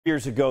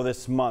Years ago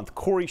this month,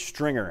 Korey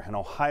Stringer, an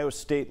Ohio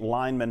State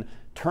lineman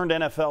turned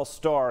NFL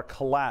star,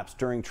 collapsed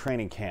during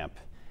training camp.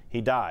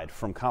 He died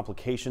from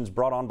complications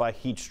brought on by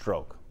heat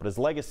stroke, but his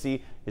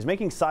legacy is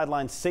making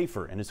sidelines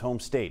safer in his home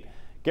state.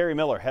 Gary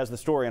Miller has the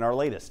story in our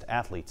latest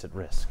Athletes at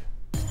Risk.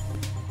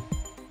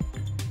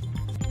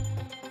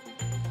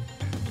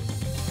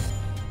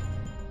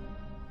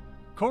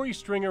 Korey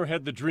Stringer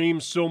had the dream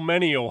so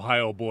many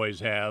Ohio boys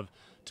have,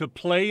 to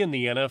play in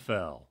the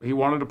NFL. He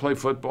wanted to play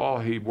football.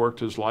 He worked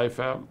his life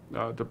out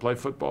to play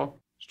football.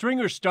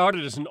 Stringer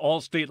started as an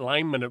all-state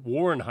lineman at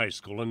Warren High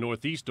School in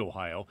Northeast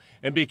Ohio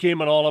and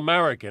became an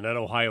All-American at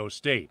Ohio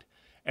State.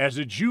 As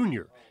a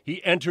junior,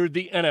 he entered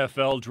the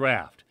NFL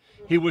draft.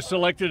 He was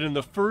selected in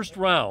the first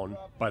round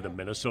by the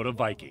Minnesota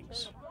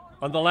Vikings.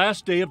 On the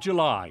last day of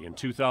July in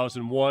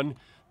 2001,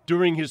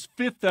 during his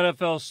fifth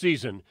NFL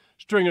season,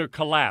 Stringer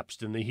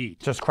collapsed in the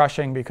heat. Just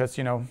crushing because,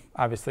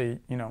 obviously,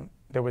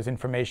 there was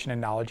information and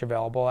knowledge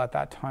available at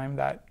that time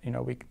that,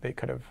 they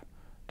could have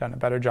done a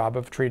better job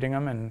of treating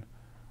him and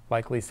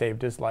likely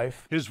saved his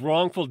life. His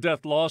wrongful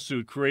death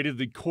lawsuit created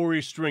the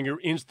Korey Stringer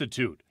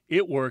Institute.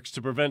 It works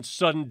to prevent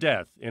sudden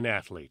death in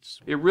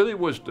athletes. It really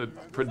was the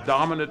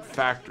predominant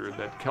factor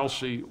that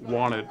Kelsey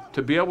wanted,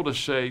 to be able to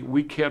say,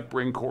 we can't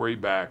bring Korey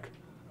back,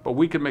 but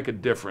we can make a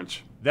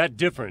difference. That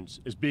difference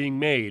is being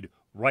made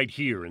right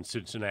here in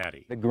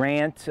Cincinnati. The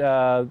grant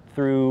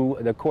through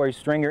the Korey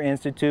Stringer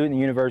Institute and the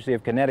University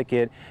of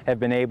Connecticut have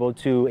been able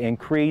to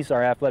increase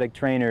our athletic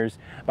trainers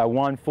by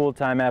one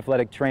full-time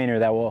athletic trainer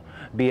that will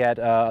be at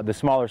the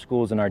smaller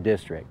schools in our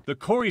district. The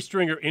Korey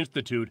Stringer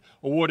Institute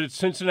awarded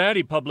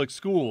Cincinnati Public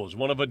Schools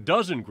one of a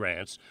dozen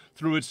grants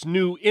through its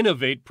new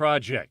Innovate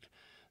project.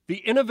 The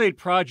Innovate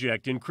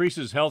project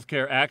increases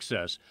healthcare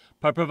access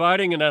by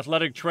providing an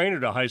athletic trainer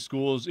to high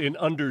schools in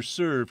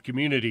underserved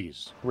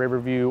communities.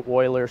 Riverview,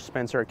 Euler,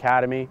 Spencer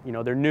Academy,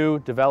 they're new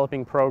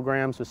developing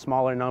programs with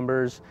smaller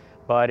numbers,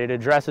 but it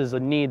addresses a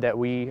need that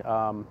we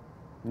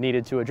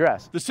needed to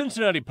address. The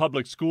Cincinnati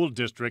Public School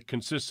District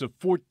consists of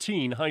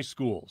 14 high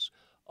schools.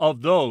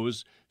 Of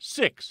those,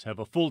 6 have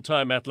a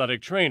full-time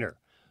athletic trainer.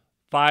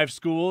 5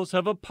 schools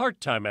have a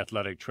part-time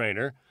athletic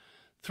trainer.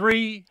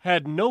 3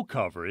 had no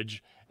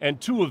coverage, and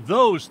 2 of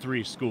those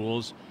 3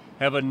 schools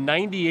have a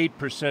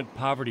 98%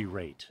 poverty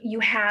rate. You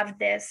have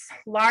this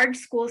large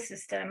school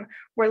system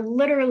where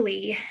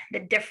literally the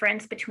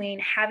difference between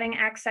having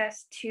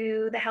access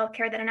to the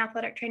healthcare that an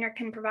athletic trainer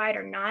can provide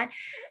or not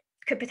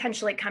could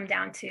potentially come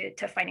down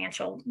to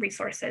financial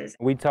resources.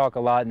 We talk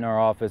a lot in our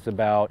office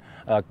about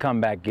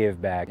come back,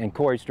 give back. And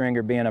Korey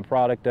Stringer being a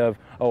product of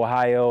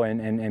Ohio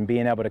and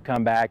being able to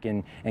come back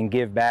and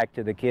give back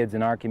to the kids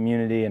in our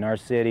community and our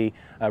city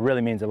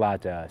really means a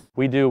lot to us.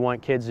 We do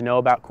want kids to know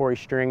about Korey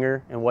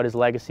Stringer and what his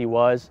legacy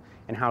was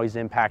and how he's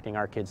impacting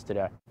our kids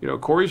today.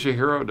 Korey's a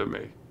hero to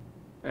me,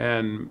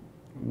 and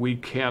we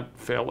can't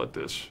fail at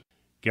this.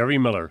 Gary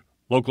Miller,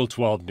 Local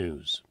 12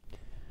 News.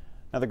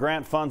 Now, the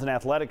grant funds an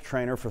athletic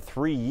trainer for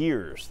 3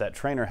 years. That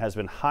trainer has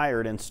been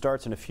hired and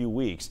starts in a few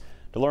weeks.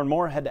 To learn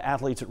more, head to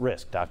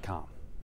athletesAtRisk.com.